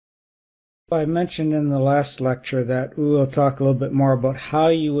I mentioned in the last lecture that we will talk a little bit more about how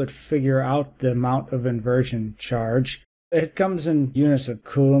you would figure out the amount of inversion charge. It comes in units of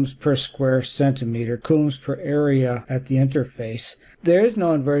coulombs per square centimeter, coulombs per area at the interface. There is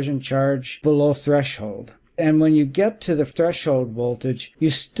no inversion charge below threshold. And when you get to the threshold voltage, you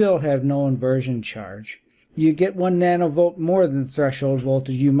still have no inversion charge. You get 1 nanovolt more than threshold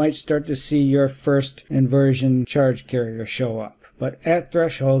voltage, you might start to see your first inversion charge carrier show up. But at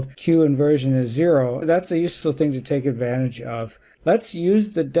threshold, Q inversion is 0. That's a useful thing to take advantage of. Let's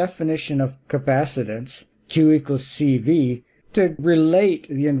use the definition of capacitance, Q equals CV, to relate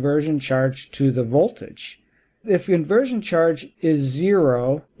the inversion charge to the voltage. If inversion charge is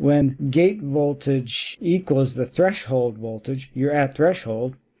 0 when gate voltage equals the threshold voltage, you're at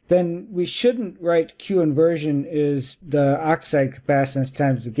threshold, then we shouldn't write Q inversion is the oxide capacitance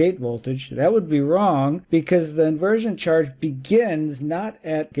times the gate voltage. That would be wrong because the inversion charge begins not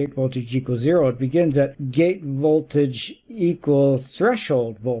at gate voltage equals 0. It begins at gate voltage equals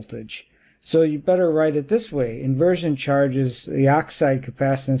threshold voltage. So you better write it this way. Inversion charge is the oxide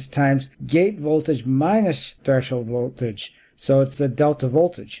capacitance times gate voltage minus threshold voltage. So it's the delta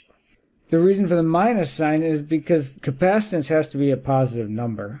voltage. The reason for the minus sign is because capacitance has to be a positive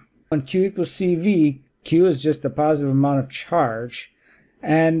number. When Q equals CV, Q is just a positive amount of charge,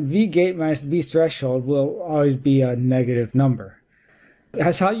 and V gate minus V threshold will always be a negative number.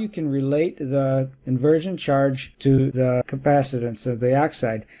 That's how you can relate the inversion charge to the capacitance of the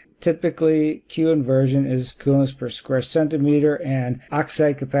oxide. Typically, Q inversion is coulombs per square centimeter, and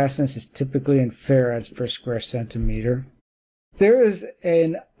oxide capacitance is typically in farads per square centimeter. There is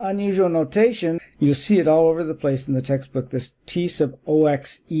an unusual notation. You'll see it all over the place in the textbook, this T sub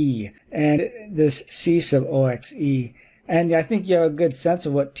OXE and this C sub OXE. And I think you have a good sense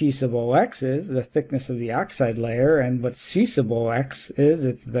of what T sub OX is, the thickness of the oxide layer, and what C sub OX is,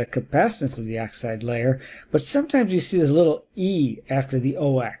 it's the capacitance of the oxide layer. But sometimes you see this little E after the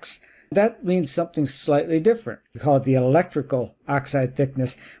OX. That means something slightly different. We call it the electrical oxide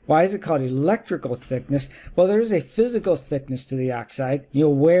thickness. Why is it called electrical thickness? Well, there is a physical thickness to the oxide. You know,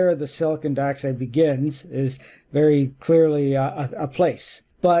 where the silicon dioxide begins is very clearly a place.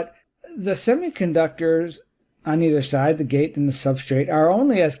 But the semiconductors on either side, the gate and the substrate, are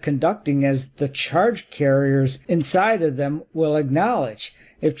only as conducting as the charge carriers inside of them will acknowledge.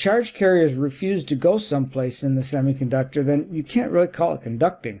 If charge carriers refuse to go someplace in the semiconductor, then you can't really call it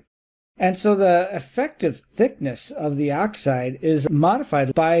conducting. And so the effective thickness of the oxide is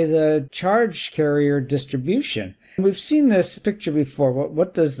modified by the charge carrier distribution. We've seen this picture before.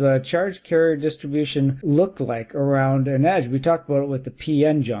 What does the charge carrier distribution look like around an edge? We talked about it with the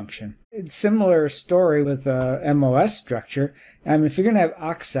PN junction. Similar story with a MOS structure. If you're going to have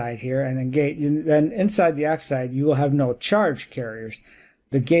oxide here and then gate, then inside the oxide you will have no charge carriers.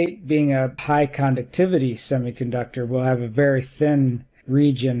 The gate, being a high conductivity semiconductor, will have a very thin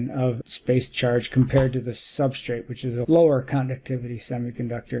region of space charge compared to the substrate, which is a lower conductivity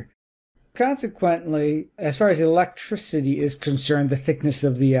semiconductor. Consequently, as far as electricity is concerned, the thickness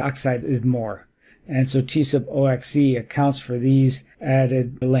of the oxide is more. And so T sub OXE accounts for these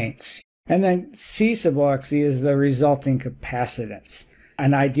added lengths. And then C sub OXE is the resulting capacitance.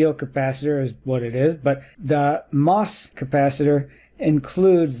 An ideal capacitor is what it is, but the MOS capacitor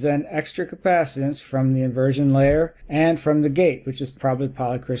includes then extra capacitance from the inversion layer and from the gate, which is probably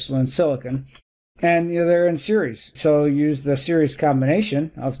polycrystalline silicon. And they're in series. So use the series combination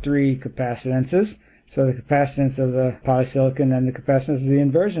of 3 capacitances. So the capacitance of the polysilicon and the capacitance of the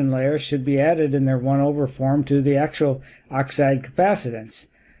inversion layer should be added in their 1/over form to the actual oxide capacitance.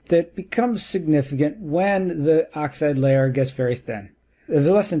 That becomes significant when the oxide layer gets very thin. If it's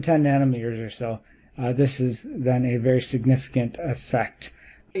less than 10 nanometers or so, this is then a very significant effect.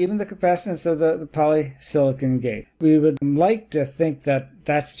 Even the capacitance of the polysilicon gate. We would like to think that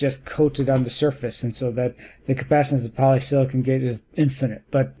that's just coated on the surface, and so that the capacitance of the polysilicon gate is infinite,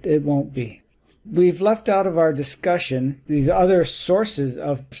 but it won't be. We've left out of our discussion these other sources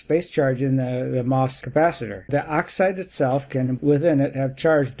of space charge in the MOS capacitor. The oxide itself can, within it, have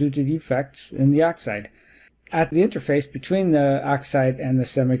charge due to defects in the oxide. At the interface between the oxide and the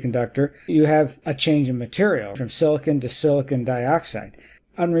semiconductor, you have a change in material from silicon to silicon dioxide.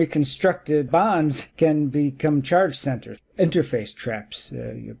 Unreconstructed bonds can become charge centers, interface traps,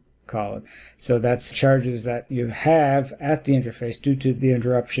 you call it. So that's charges that you have at the interface due to the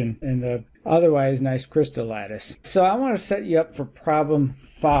interruption in the otherwise nice crystal lattice. So I want to set you up for problem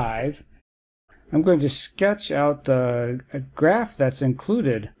 5. I'm going to sketch out a graph that's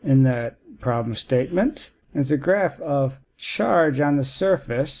included in that problem statement. It's a graph of charge on the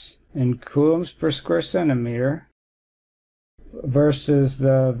surface in coulombs per square centimeter versus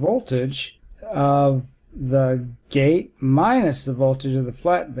the voltage of the gate minus the voltage of the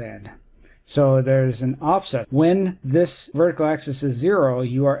flat band. So there's an offset. When this vertical axis is 0,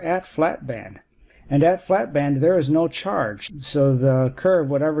 you are at flat band. And at flat band, there is no charge. So the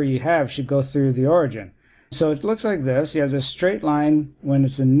curve, whatever you have, should go through the origin. So it looks like this. You have this straight line when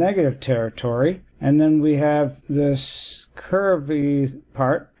it's in negative territory. And then we have this curvy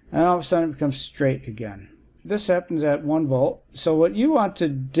part. And all of a sudden it becomes straight again. This happens at 1 volt. So what you want to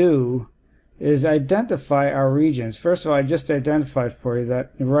do is identify our regions. First of all, I just identified for you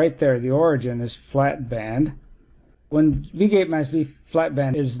that right there, the origin is flat band. When V gate minus V flat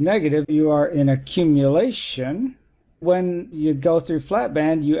band is negative, you are in accumulation. When you go through flat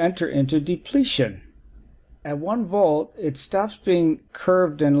band, you enter into depletion. At 1 volt, it stops being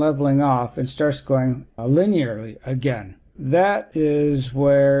curved and leveling off and starts going linearly again. That is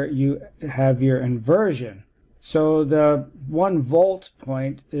where you have your inversion. So the 1 volt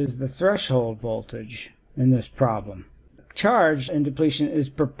point is the threshold voltage in this problem. Charge in depletion is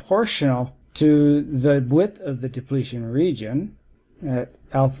proportional to the width of the depletion region.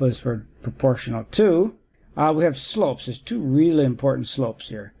 Alpha is for proportional to. We have slopes. There's 2 really important slopes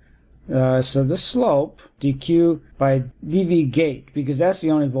here. So the slope, dq by dV gate, because that's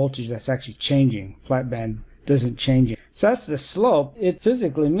the only voltage that's actually changing. Flat band doesn't change it. So that's the slope. It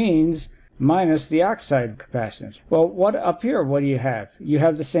physically means minus the oxide capacitance. Well, what up here, what do you have? You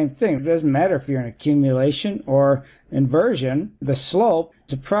have the same thing. It doesn't matter if you're in accumulation or inversion. The slope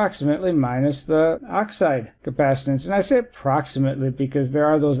is approximately minus the oxide capacitance. And I say approximately because there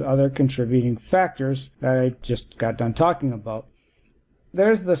are those other contributing factors that I just got done talking about.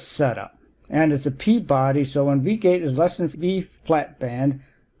 There's the setup. And it's a P body, so when V gate is less than V flat band,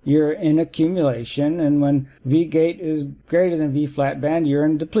 you're in accumulation, and when V gate is greater than V flat band, you're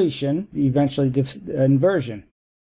in depletion, eventually inversion.